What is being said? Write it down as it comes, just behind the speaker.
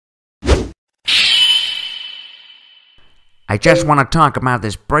I just want to talk about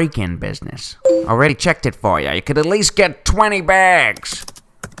this break-in business. Already checked it for you. You could at least get 20 bags.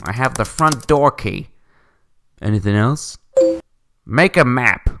 I have the front door key. Anything else? Make a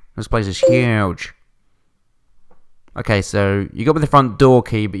map. This place is huge. Okay, so you got me the front door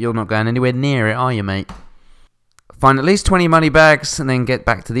key, but you're not going anywhere near it, are you, mate? Find at least 20 money bags and then get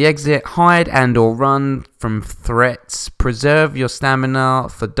back to the exit. Hide and or run from threats. Preserve your stamina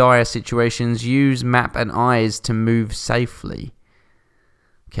for dire situations. Use map and eyes to move safely.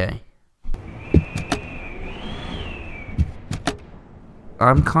 Okay.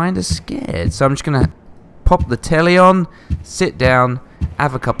 I'm kind of scared, so I'm just going to pop the telly on, sit down,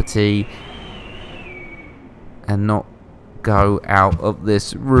 have a cup of tea, and not go out of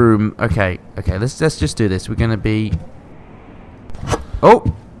this room. Okay, let's just do this. We're gonna be... Oh!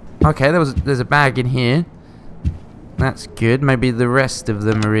 Okay, there's a bag in here. That's good. Maybe the rest of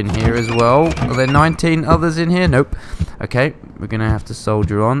them are in here as well. Are there 19 others in here? Nope. Okay, we're gonna have to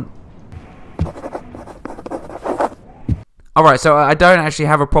soldier on. Alright, so I don't actually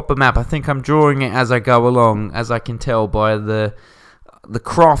have a proper map. I think I'm drawing it as I go along, as I can tell by the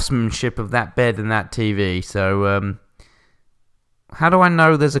craftsmanship of that bed and that TV. So, how do I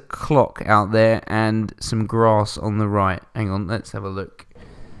know there's a clock out there and some grass on the right? Hang on, let's have a look.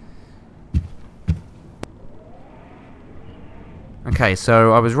 Okay,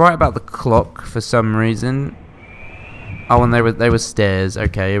 so I was right about the clock for some reason. Oh, and they were stairs.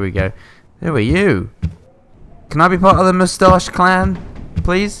 Okay, here we go. Who are you? Can I be part of the Moustache Clan,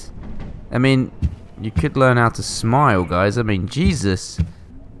 please? I mean, you could learn how to smile, guys. I mean, Jesus.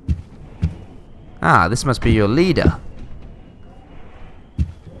 Ah, this must be your leader.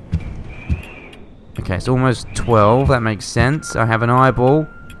 Okay, it's almost 12. That makes sense. I have an eyeball.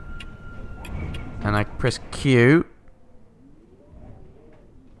 And I press Q.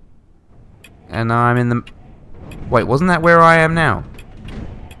 And I'm in the... Wait, wasn't that where I am now?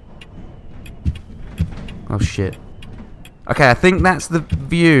 Oh, shit. Okay, I think that's the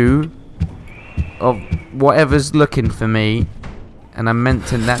view of whatever's looking for me. And I'm meant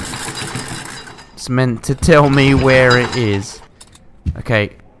to... It's meant to tell me where it is.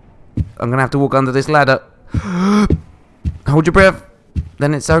 Okay. I'm gonna have to walk under this ladder. Hold your breath.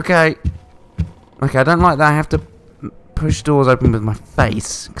 Then it's okay. Okay, I don't like that. I have to push doors open with my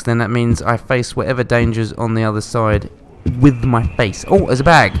face, because then that means I face whatever danger's on the other side with my face. Oh, there's a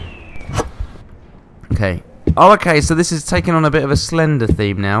bag. Okay. Oh, okay, so this is taking on a bit of a Slender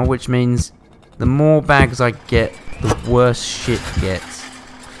theme now, which means the more bags I get, the worse shit gets.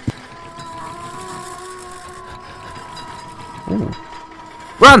 Ooh.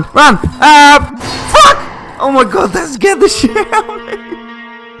 Run! Run! Fuck! Oh my god, that scared the shit out of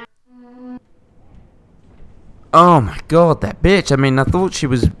me! Oh my god, that bitch. I mean, I thought she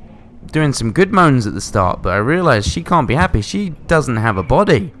was doing some good moans at the start, but I realized she can't be happy. She doesn't have a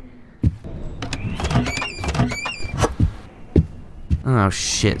body. Oh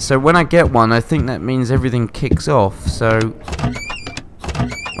shit. So when I get one, I think that means everything kicks off, so...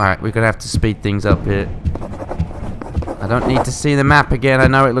 Alright, we're gonna have to speed things up here. I don't need to see the map again. I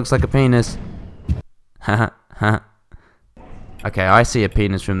know it looks like a penis. Haha. Okay, I see a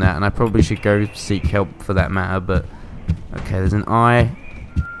penis from that, and I probably should go seek help for that matter, but... Okay, there's an eye.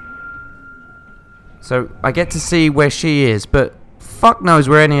 So, I get to see where she is, but... Fuck knows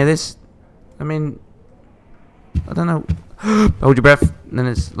where any of this... I mean... I don't know... Hold your breath, then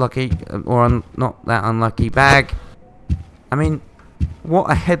it's lucky, or not that unlucky. Bag. I mean... What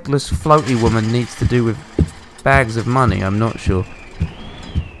a headless floaty woman needs to do with... bags of money, I'm not sure.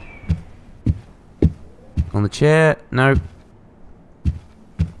 On the chair, no.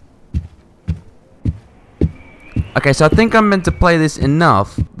 Okay, so I think I'm meant to play this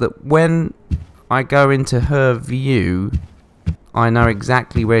enough that when I go into her view, I know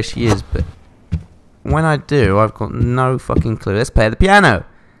exactly where she is, but when I do, I've got no fucking clue. Let's play the piano.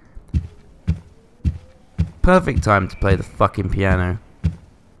 Perfect time to play the fucking piano.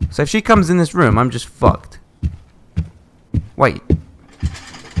 So if she comes in this room, I'm just fucked. Wait.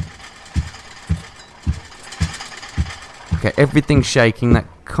 Okay, everything's shaking. That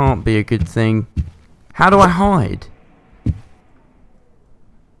can't be a good thing. How do I hide?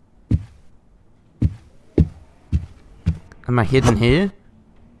 Am I hidden here?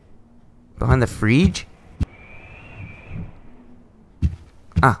 Behind the fridge?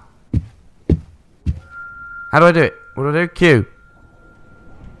 Ah. How do I do it? What do I do? Q.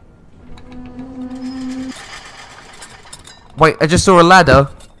 Wait, I just saw a ladder.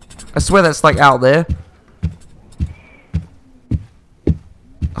 I swear that's like out there.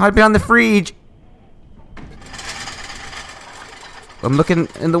 Hide behind the fridge. I'm looking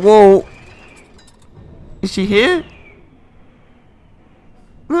in the wall. Is she here?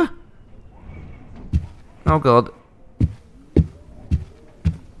 Oh god.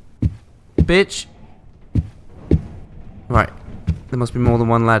 Bitch. Right. There must be more than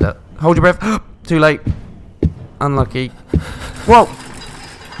one ladder. Hold your breath. Too late. Unlucky. Whoa!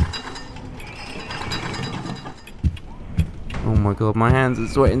 Oh my god, my hands are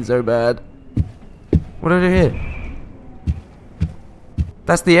sweating so bad. What do I do here?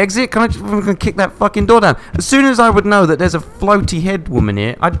 That's the exit? Can I just kick that fucking door down? As soon as I would know that there's a floaty head woman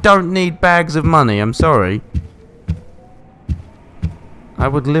here, I don't need bags of money, I'm sorry. I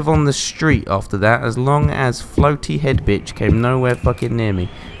would live on the street after that as long as floaty head bitch came nowhere fucking near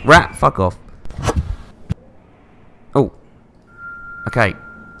me. Rat, fuck off. Oh. Okay.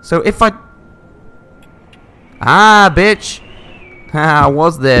 So if I... Ah, bitch. I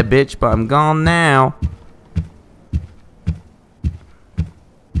was there, bitch, but I'm gone now.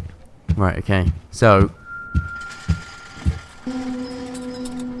 Right, okay. So...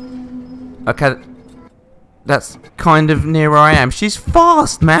 Okay. That's kind of near where I am. She's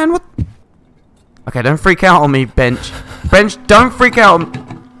fast, man. What? Okay, don't freak out on me, Bench. Bench, don't freak out on me.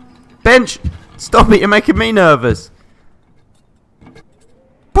 Bench, stop it. You're making me nervous.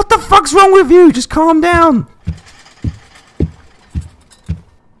 What the fuck's wrong with you? Just calm down.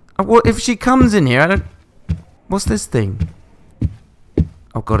 What if she comes in here? I don't... What's this thing?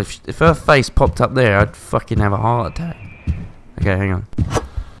 Oh god, if her face popped up there, I'd fucking have a heart attack. Okay, hang on.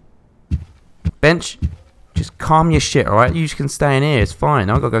 Bench, just calm your shit, alright? You can stay in here, it's fine.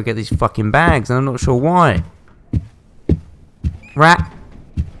 I've got to go get these fucking bags, and I'm not sure why. Rat,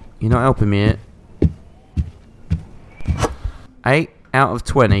 you're not helping me here. 8 out of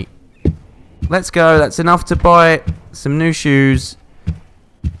 20. Let's go, that's enough to buy some new shoes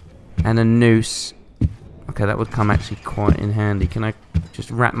and a noose. Okay, that would come actually quite in handy. Can I just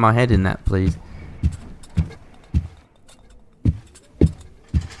wrap my head in that, please?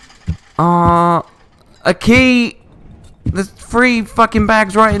 A key! There's 3 fucking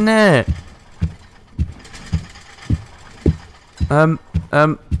bags right in there.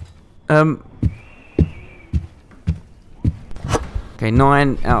 Okay,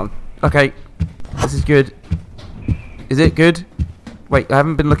 9 out of... Okay, this is good. Is it good? Wait, I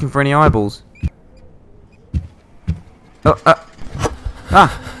haven't been looking for any eyeballs. Whoa,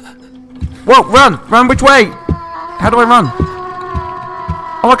 run! Run which way? How do I run?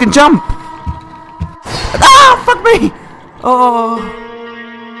 Oh, I can jump! Ah, fuck me! Oh.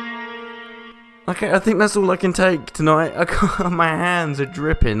 Okay, I think that's all I can take tonight. My hands are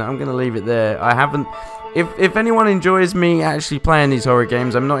dripping. I'm gonna leave it there. I haven't... If anyone enjoys me actually playing these horror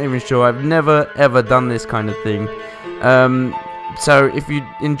games, I'm not even sure. I've never ever done this kind of thing. So if you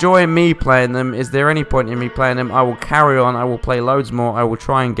enjoy me playing them, is there any point in me playing them? I will carry on. I will play loads more. I will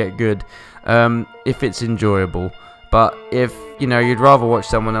try and get good if it's enjoyable. But if, you know, you'd rather watch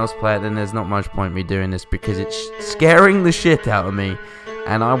someone else play it, then there's not much point me doing this because it's scaring the shit out of me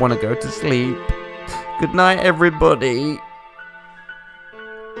and I want to go to sleep. Good night, everybody.